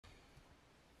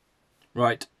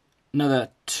Right, another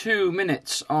 2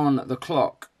 minutes on the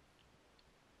clock.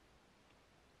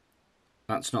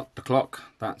 That's not the clock,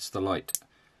 that's the light.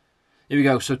 Here we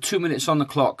go, so 2 minutes on the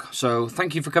clock. So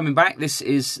thank you for coming back. This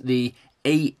is the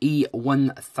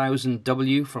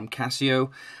AE-1000W from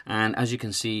Casio, and as you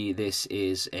can see, this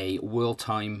is a world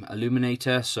time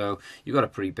illuminator. So you've got a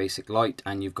pretty basic light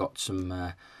and you've got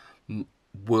some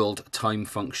world time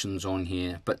functions on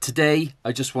here. But today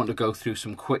I just want to go through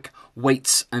some quick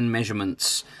weights and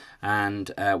measurements,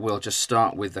 and we'll just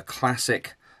start with the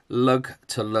classic lug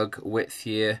to lug width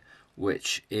here,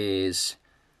 which is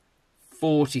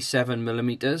 47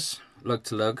 millimeters lug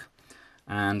to lug,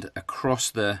 and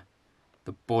across the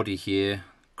body here,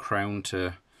 crown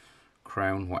to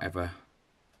crown, whatever,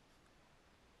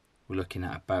 we're looking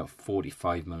at about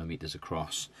 45 millimeters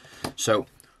across. So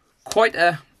quite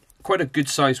a good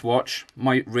size watch.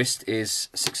 My wrist is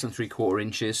 6 3/4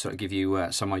 inches, so I'll give you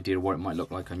some idea of what it might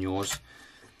look like on yours.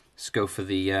 Let's go for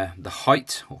the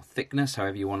height or thickness,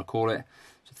 however you want to call it.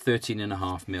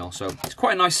 13.5 mil. So it's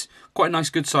quite a nice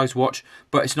good size watch,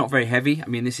 but it's not very heavy. I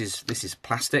mean, this is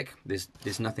plastic.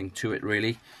 There's nothing to it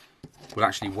really. We'll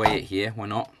actually weigh it here. Why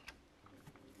not?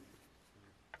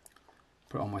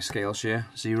 Put it on my scales here.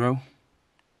 0.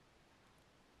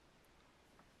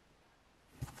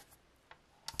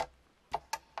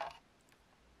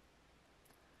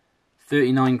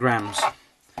 $39 grams.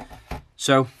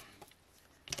 So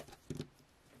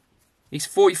it's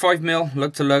 45 mil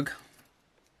lug to lug.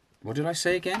 What did I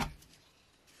say again?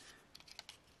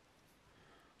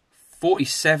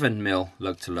 47 mil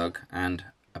lug to lug and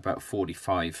about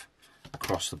 45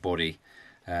 across the body.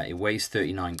 It weighs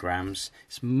 39 grams.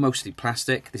 It's mostly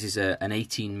plastic. This is an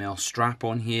 18 mil strap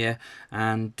on here,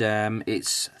 and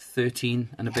it's 13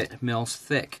 and a bit mils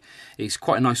thick. It's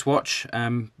quite a nice watch,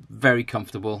 very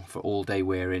comfortable for all day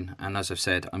wearing, and as I've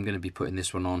said, I'm going to be putting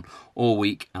this one on all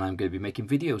week, and I'm going to be making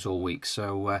videos all week.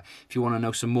 So if you want to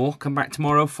know some more, come back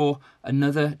tomorrow for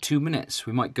another 2 minutes.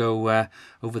 We might go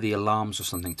over the alarms or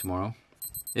something tomorrow.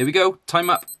 Here we go, time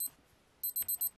up.